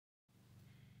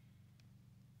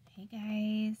Hey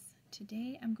guys,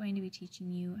 today I'm going to be teaching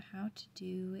you how to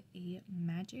do a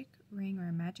magic ring or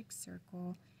a magic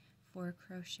circle for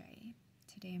crochet.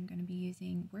 Today I'm going to be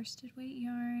using worsted weight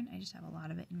yarn. I just have a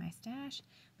lot of it in my stash,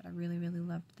 but I really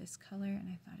loved this color and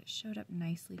I thought it showed up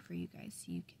nicely for you guys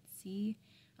so you can see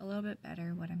a little bit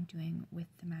better what I'm doing with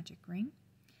the magic ring.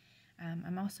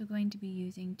 I'm also going to be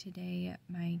using today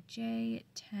my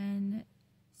J10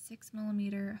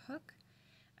 6mm hook.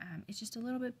 It's just a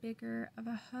little bit bigger of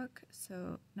a hook,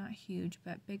 so not huge,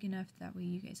 but big enough that way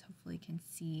you guys hopefully can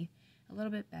see a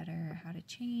little bit better how to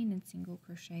chain and single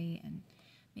crochet and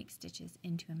make stitches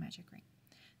into a magic ring.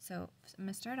 So I'm going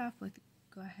to start off with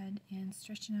go ahead and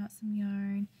stretching out some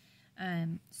yarn.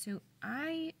 So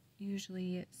I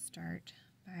usually start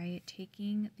by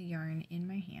taking the yarn in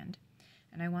my hand,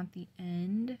 and I want the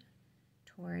end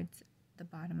towards the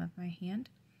bottom of my hand,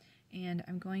 and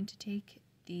I'm going to take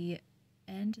the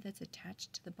end that's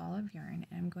attached to the ball of yarn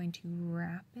and I'm going to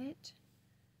wrap it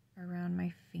around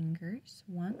my fingers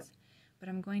once, but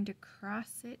I'm going to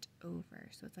cross it over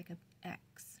so it's like an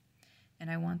X, and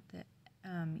I want the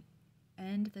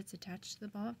end that's attached to the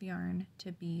ball of yarn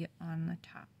to be on the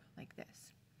top like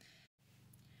this.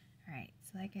 Alright,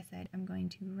 so like I said, I'm going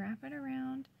to wrap it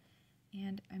around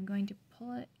and I'm going to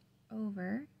pull it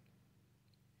over,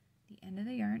 the end of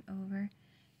the yarn over,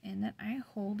 and then I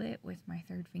hold it with my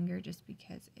third finger just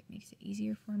because it makes it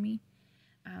easier for me.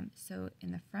 So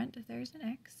in the front there's an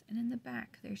X, and in the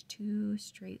back there's two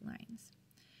straight lines.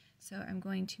 So I'm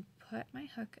going to put my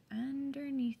hook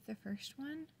underneath the first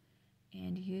one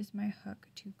and use my hook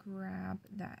to grab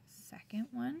that second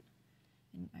one,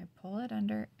 and I pull it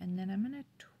under, and then I'm going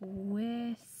to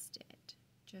twist it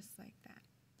just like that.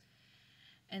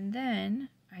 And then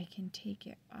I can take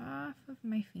it off of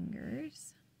my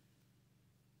fingers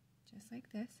just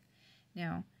like this.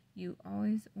 Now, you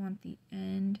always want the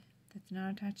end that's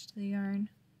not attached to the yarn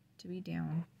to be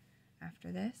down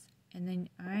after this, and then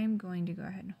I'm going to go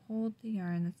ahead and hold the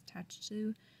yarn that's attached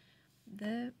to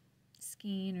the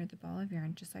skein or the ball of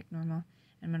yarn just like normal.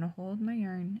 I'm going to hold my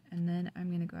yarn, and then I'm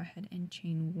going to go ahead and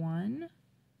chain one,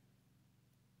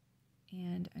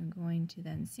 and I'm going to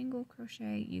then single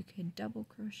crochet. You could double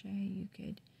crochet, you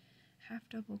could half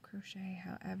double crochet,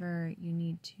 however you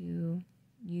need to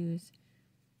use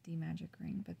the magic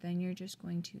ring, but then you're just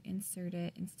going to insert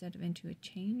it, instead of into a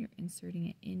chain, you're inserting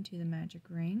it into the magic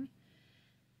ring,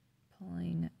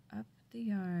 pulling up the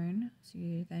yarn, so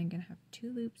you're then going to have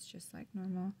two loops just like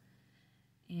normal,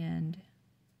 and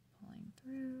pulling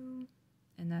through,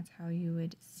 and that's how you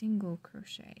would single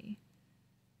crochet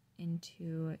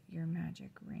into your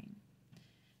magic ring.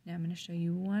 Now I'm going to show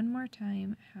you one more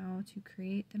time how to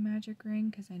create the magic ring,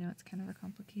 because I know it's kind of a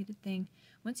complicated thing.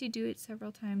 Once you do it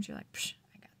several times, you're like, psh,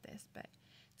 I got this, but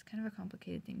it's kind of a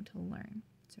complicated thing to learn.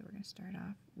 So we're going to start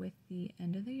off with the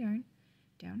end of the yarn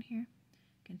down here.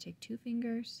 Going to take two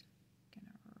fingers, going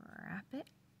to wrap it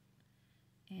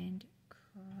and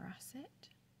cross it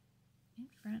in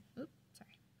front. Oops,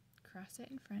 sorry. Cross it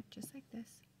in front just like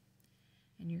this.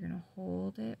 And you're going to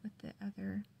hold it with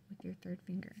your third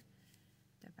finger.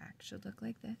 The back should look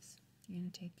like this. You're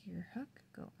going to take your hook,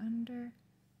 go under,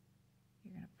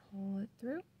 you're going to pull it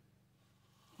through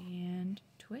and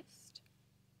twist.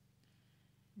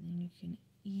 And then you can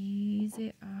ease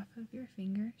it off of your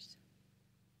fingers.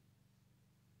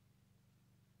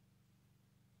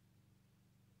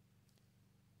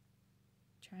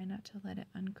 Try not to let it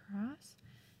uncross.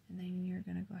 And then you're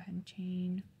going to go ahead and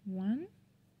chain one,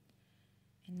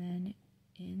 and then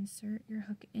insert your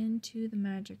hook into the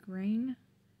magic ring.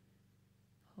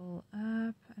 Pull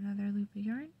up another loop of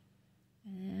yarn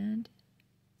and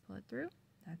pull it through.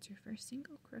 That's your first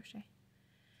single crochet.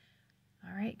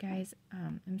 Alright guys,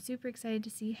 I'm super excited to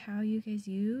see how you guys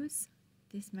use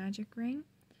this magic ring.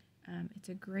 It's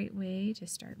a great way to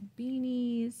start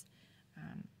beanies.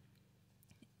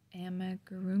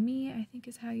 Amigurumi, I think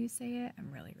is how you say it.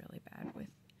 I'm really bad with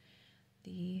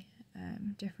the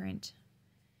different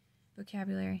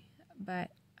vocabulary,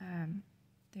 but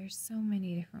there's so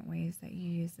many different ways that you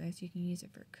use this. You can use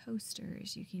it for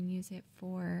coasters, you can use it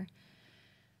for,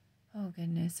 oh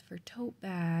goodness, for tote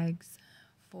bags,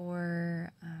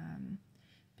 for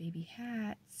baby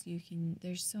hats.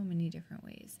 There's so many different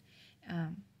ways.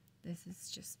 This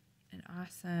is just an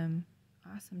awesome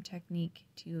technique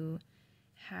to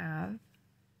have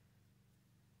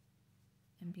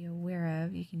and be aware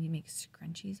of. You can make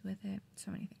scrunchies with it,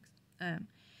 so many things.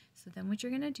 So then what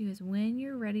you're going to do is when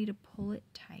you're ready to pull it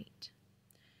tight,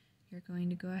 you're going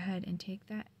to go ahead and take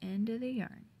that end of the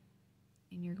yarn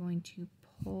and you're going to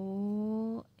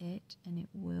pull it, and it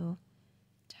will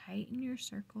tighten your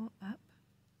circle up.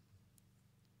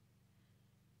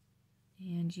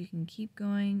 and you can keep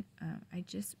going. I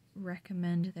just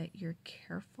recommend that you're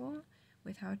careful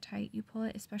with how tight you pull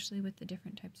it, especially with the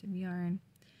different types of yarn,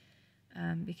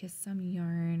 because some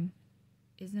yarn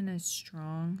isn't as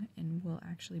strong and will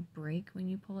actually break when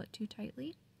you pull it too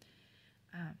tightly.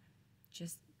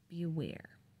 Just be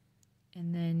aware.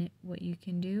 And then what you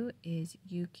can do is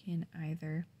you can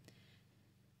either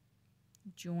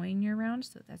join your round,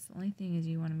 so that's the only thing, is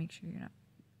you want to make sure you're not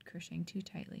crocheting too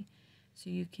tightly. So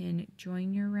you can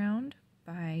join your round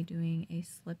by doing a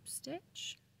slip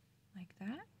stitch like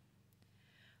that,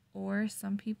 or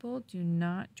some people do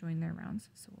not join their rounds,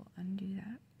 so we'll undo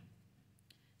that.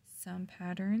 Some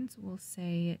patterns will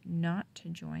say not to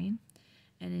join,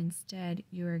 and instead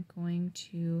you are going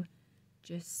to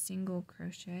just single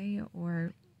crochet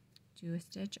or do a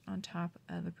stitch on top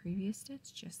of a previous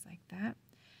stitch, just like that.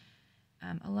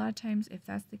 A lot of times, if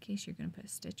that's the case, you're going to put a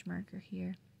stitch marker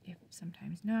here. If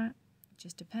sometimes not, it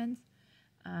just depends.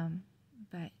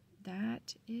 But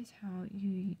that is how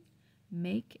you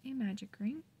make a magic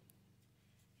ring,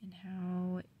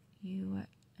 and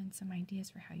some ideas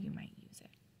for how you might use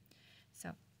it.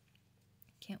 So,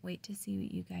 can't wait to see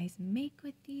what you guys make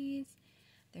with these.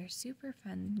 They're super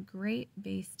fun, great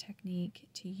base technique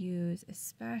to use,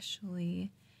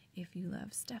 especially if you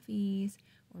love stuffies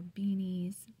or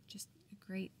beanies. Just a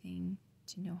great thing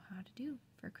to know how to do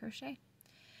for crochet.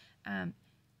 The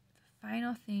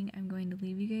final thing I'm going to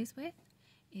leave you guys with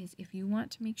is, if you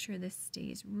want to make sure this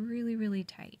stays really, really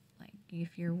tight, like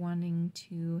if you're wanting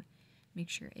to make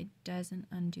sure it doesn't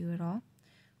undo at all,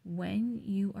 when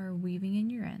you are weaving in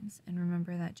your ends, and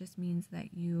remember that just means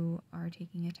that you are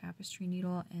taking a tapestry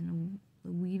needle and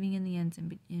weaving in the ends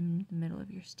in the middle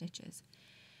of your stitches,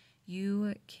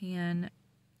 you can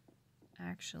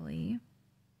actually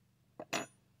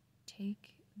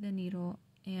take the needle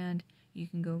and you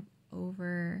can go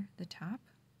over the top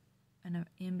and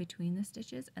in between the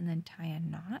stitches and then tie a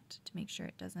knot to make sure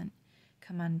it doesn't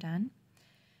come undone.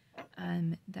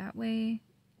 That way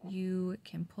you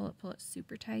can pull it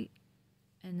super tight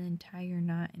and then tie your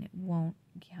knot, and it won't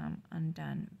come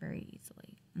undone very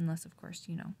easily, unless of course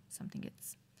something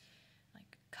gets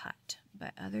like cut.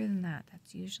 But other than that,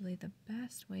 that's usually the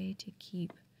best way to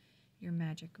keep your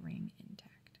magic ring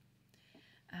intact.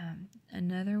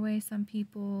 Another way some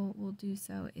people will do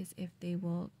so is if they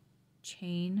will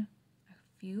chain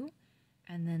a few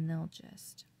and then they'll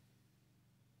just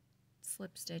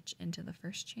slip stitch into the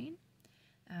first chain.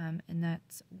 And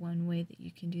that's one way that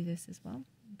you can do this as well.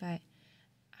 But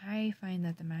I find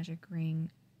that the magic ring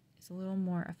is a little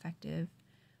more effective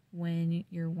when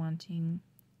you're wanting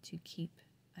to keep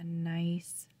a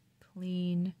nice,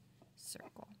 clean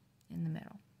circle in the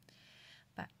middle.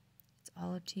 But it's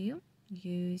all up to you.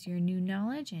 Use your new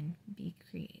knowledge and be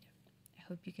creative. I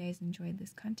hope you guys enjoyed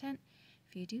this content.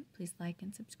 If you do, please like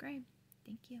and subscribe.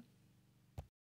 Thank you.